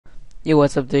Yo,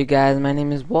 what's up there, guys? My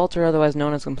name is Walter, otherwise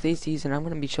known as Complecies, and I'm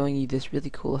going to be showing you this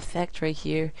really cool effect right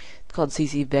here. It's called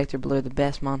CC Vector Blur, the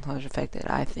best montage effect that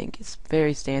I think is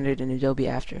very standard in Adobe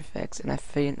After Effects, and I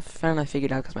finally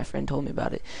figured out because my friend told me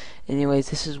about it.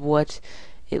 Anyways, this is what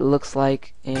it looks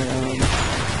like, and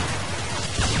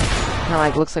kind of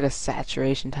like looks like a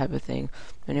saturation type of thing.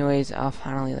 Anyways,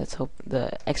 finally, let's hope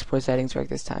the export settings work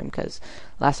this time, because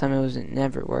last time it was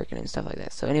never working and stuff like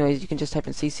that. So anyways, you can just type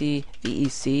in CC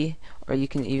VEC, or you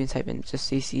can even type in just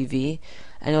CCV,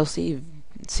 and you'll see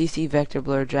CC Vector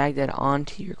Blur. Drag that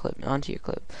onto your clip,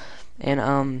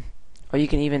 and or you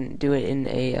can even do it in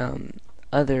a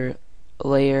other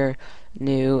layer,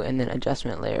 new, and then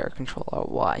adjustment layer, Control or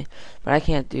Y. But I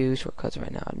can't do shortcuts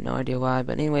right now. I have no idea why.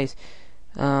 But anyways,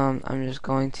 I'm just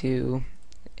going to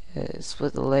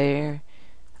split the layer.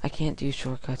 I can't do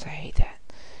shortcuts. I hate that.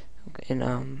 Okay,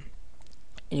 and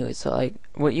anyway, so like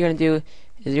what you're gonna do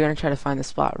is you're gonna try to find the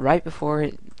spot right before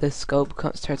the scope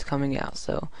starts coming out.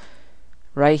 So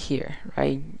right here,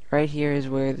 right here is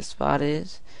where the spot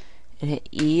is, and hit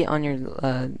E on your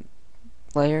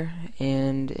layer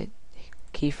and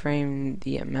keyframe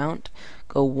the amount.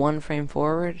 Go 1 frame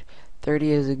forward.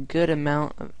 30 is a good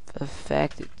amount of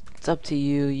effect. It's up to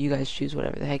you. You guys choose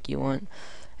whatever the heck you want,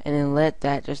 and then let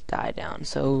that just die down.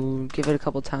 So give it a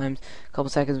couple times, a couple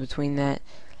seconds between that,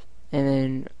 and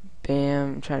then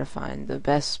bam, try to find the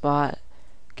best spot.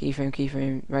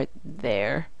 Keyframe right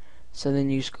there. So then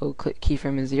you just go click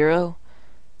keyframe in 0,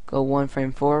 go 1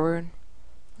 frame forward.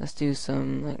 Let's do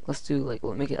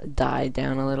we'll make it die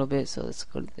down a little bit. So let's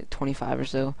go to like 25 or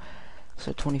so.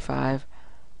 So 25.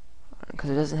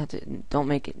 Because it doesn't have to, don't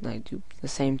make it like do the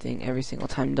same thing every single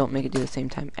time. Don't make it do the same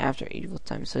time after each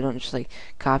time. So don't just like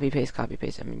copy paste.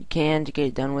 I mean, you can to get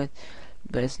it done with,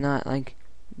 but it's not like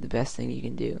the best thing you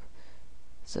can do.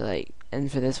 So like,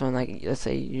 and for this one, like, let's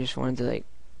say you just wanted to like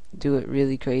do it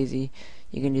really crazy,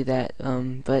 you can do that.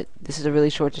 But this is a really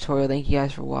short tutorial. Thank you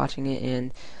guys for watching it,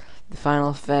 and the final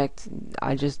effect,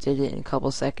 I just did it in a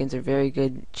couple seconds. They're very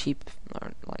good, cheap,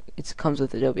 or like it comes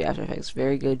with Adobe After Effects.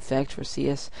 Very good effect for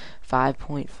CS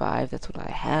 5.5. That's what I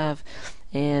have,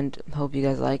 and hope you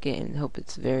guys like it, and hope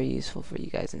it's very useful for you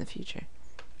guys in the future.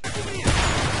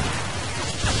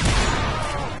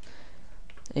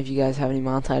 If you guys have any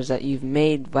montages that you've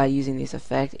made by using this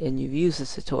effect and you've used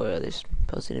this tutorial, just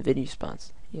post in a video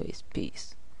response. Anyways,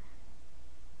 peace.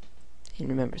 And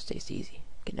remember, stay easy.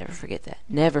 You can never forget that.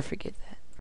 Never forget that.